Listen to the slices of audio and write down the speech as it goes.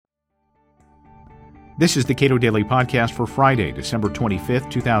This is the Cato Daily Podcast for Friday, December 25th,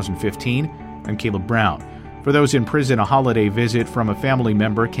 2015. I'm Caleb Brown. For those in prison, a holiday visit from a family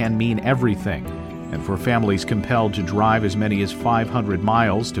member can mean everything. And for families compelled to drive as many as 500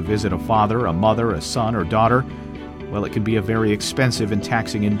 miles to visit a father, a mother, a son, or daughter, well, it can be a very expensive and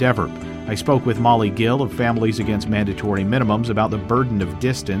taxing endeavor. I spoke with Molly Gill of Families Against Mandatory Minimums about the burden of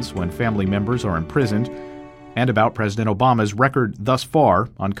distance when family members are imprisoned, and about President Obama's record thus far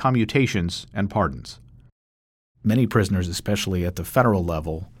on commutations and pardons. Many prisoners, especially at the federal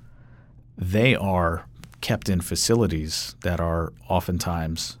level, they are kept in facilities that are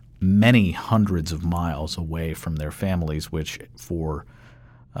oftentimes many hundreds of miles away from their families, which for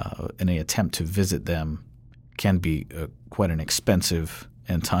any attempt to visit them can be quite an expensive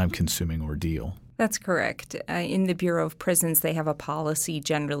and time-consuming ordeal. That's correct. In the Bureau of Prisons, they have a policy,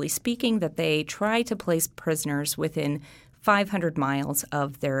 generally speaking, that they try to place prisoners within 500 miles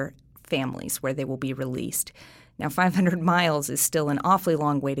of their families where they will be released. Now, 500 miles is still an awfully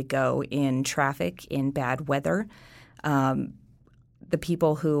long way to go in traffic, in bad weather. The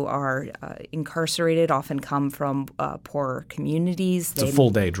people who are incarcerated often come from poorer communities. It's a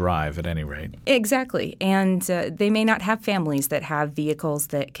full-day drive at any rate. Exactly. And they may not have families that have vehicles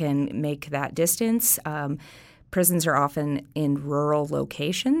that can make that distance. Prisons are often in rural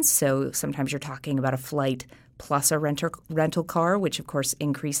locations, so sometimes you're talking about a flight plus a rental car, which of course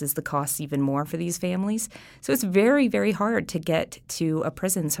increases the costs even more for these families. So it's very, very hard to get to a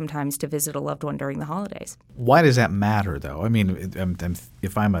prison sometimes to visit a loved one during the holidays. Why does that matter, though? I mean,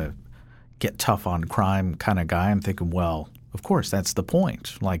 if I'm a get tough on crime kind of guy, I'm thinking, well, of course, that's the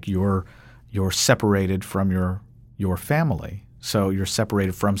point. Like you're separated from your family. So you're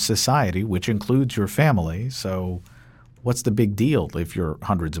separated from society, which includes your family. So what's the big deal if you're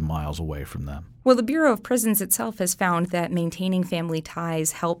hundreds of miles away from them? Well, the Bureau of Prisons itself has found that maintaining family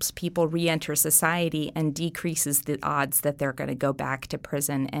ties helps people reenter society and decreases the odds that they're going to go back to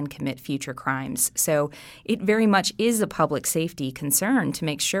prison and commit future crimes. So it very much is a public safety concern to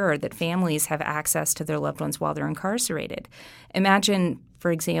make sure that families have access to their loved ones while they're incarcerated. Imagine, for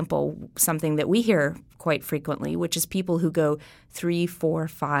example, something that we hear quite frequently, which is people who go 3, 4,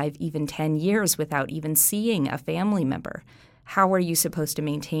 5, even 10 years without even seeing a family member. How are you supposed to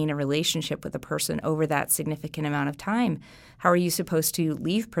maintain a relationship with a person over that significant amount of time? How are you supposed to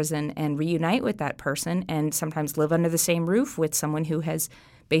leave prison and reunite with that person and sometimes live under the same roof with someone who has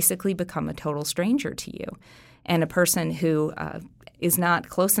basically become a total stranger to you and a person who is not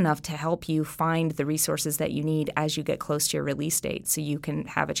close enough to help you find the resources that you need as you get close to your release date so you can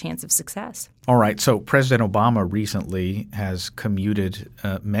have a chance of success? All right. So President Obama recently has commuted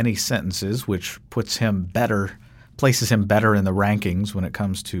many sentences, which places him better in the rankings when it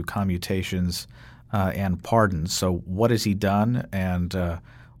comes to commutations and pardons. So what has he done, and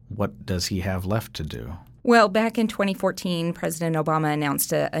what does he have left to do? Well, back in 2014, President Obama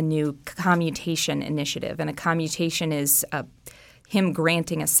announced a new commutation initiative, and a commutation is him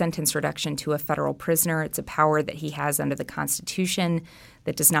granting a sentence reduction to a federal prisoner. It's a power that he has under the Constitution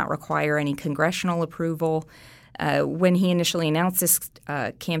that does not require any congressional approval. When he initially announced this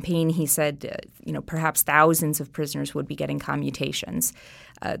campaign, he said, perhaps thousands of prisoners would be getting commutations.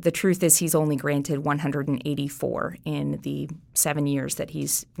 The truth is he's only granted 184 in the 7 years that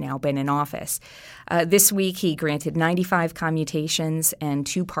he's now been in office. This week, he granted 95 commutations and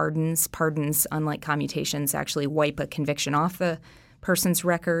 2 pardons. Pardons, unlike commutations, actually wipe a conviction off the person's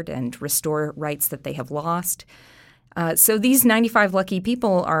record and restore rights that they have lost. So these 95 lucky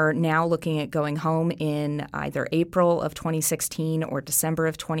people are now looking at going home in either April of 2016 or December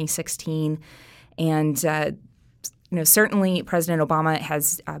of 2016. And, certainly President Obama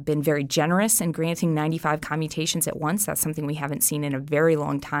has been very generous in granting 95 commutations at once. That's something we haven't seen in a very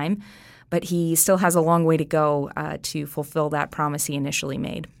long time. But he still has a long way to go to fulfill that promise he initially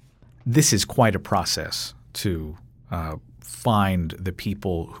made. This is quite a process to find the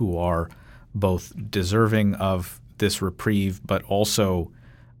people who are both deserving of this reprieve, but also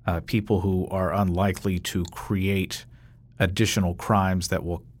people who are unlikely to create additional crimes that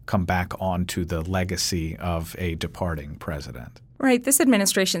will come back onto the legacy of a departing president. Right. This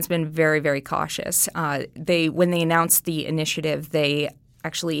administration's been very, very cautious. When they announced the initiative, they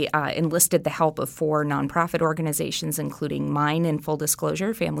actually enlisted the help of 4 nonprofit organizations, including mine, in full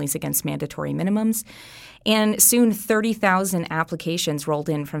disclosure, Families Against Mandatory Minimums. And soon 30,000 applications rolled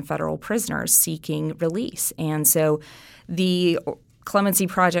in from federal prisoners seeking release. And so the Clemency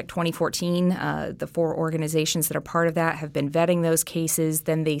Project 2014, the 4 organizations that are part of that have been vetting those cases.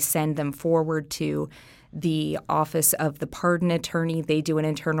 Then they send them forward to the Office of the Pardon Attorney. They do an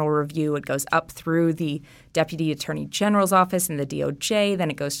internal review. It goes up through the Deputy Attorney General's office and the DOJ. Then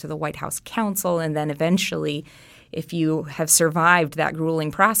it goes to the White House counsel. And then eventually, if you have survived that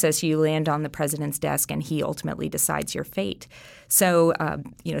grueling process, you land on the president's desk and he ultimately decides your fate. So,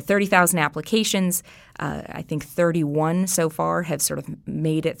 30,000 applications. I think 31 so far have sort of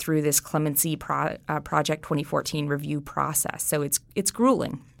made it through this Clemency Project 2014 review process. So it's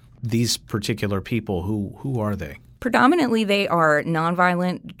grueling. These particular people, who are they? Predominantly, they are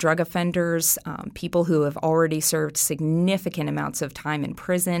nonviolent drug offenders, people who have already served significant amounts of time in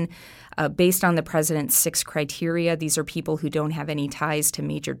prison. Based on the president's 6 criteria, these are people who don't have any ties to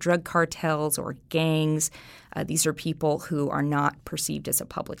major drug cartels or gangs. These are people who are not perceived as a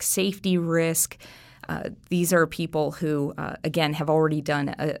public safety risk. These are people who, again, have already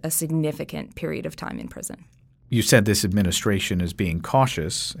done a significant period of time in prison. You said this administration is being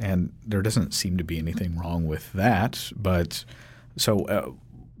cautious, and there doesn't seem to be anything wrong with that. But so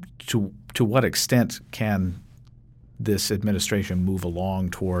to what extent can this administration move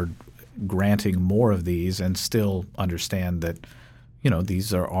along toward granting more of these and still understand that,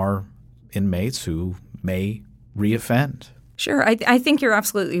 these are inmates who may reoffend? Sure. I think you're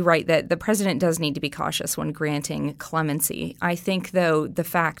absolutely right that the president does need to be cautious when granting clemency. I think, though, the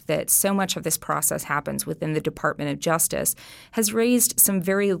fact that so much of this process happens within the Department of Justice has raised some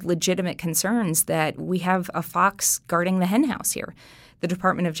very legitimate concerns that we have a fox guarding the henhouse here. The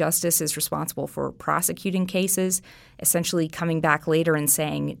Department of Justice is responsible for prosecuting cases. Essentially coming back later and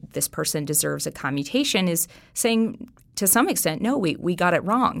saying this person deserves a commutation is saying to some extent, no, we got it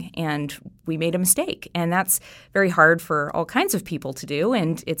wrong and we made a mistake. And that's very hard for all kinds of people to do,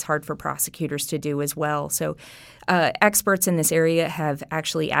 and it's hard for prosecutors to do as well. So experts in this area have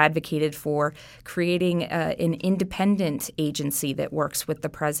actually advocated for creating an independent agency that works with the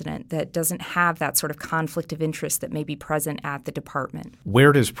president that doesn't have that sort of conflict of interest that may be present at the department.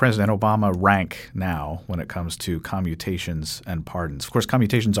 Where does President Obama rank now when it comes to commutations and pardons? Of course,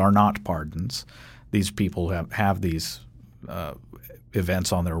 commutations are not pardons. These people have these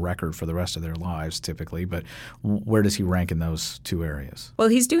events on their record for the rest of their lives typically, but where does he rank in those two areas? Well,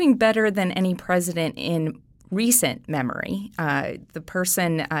 he's doing better than any president in recent memory. The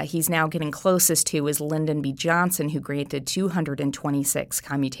person he's now getting closest to is Lyndon B. Johnson, who granted 226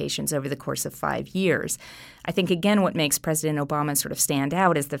 commutations over the course of 5 years. I think, again, what makes President Obama sort of stand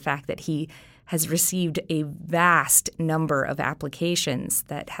out is the fact that he has received a vast number of applications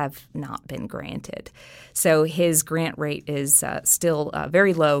that have not been granted. So his grant rate is still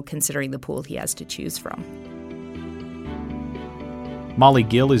very low considering the pool he has to choose from. Molly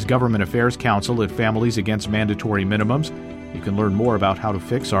Gill is Government Affairs Counsel at Families Against Mandatory Minimums. You can learn more about how to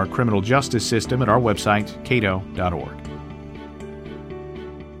fix our criminal justice system at our website, cato.org.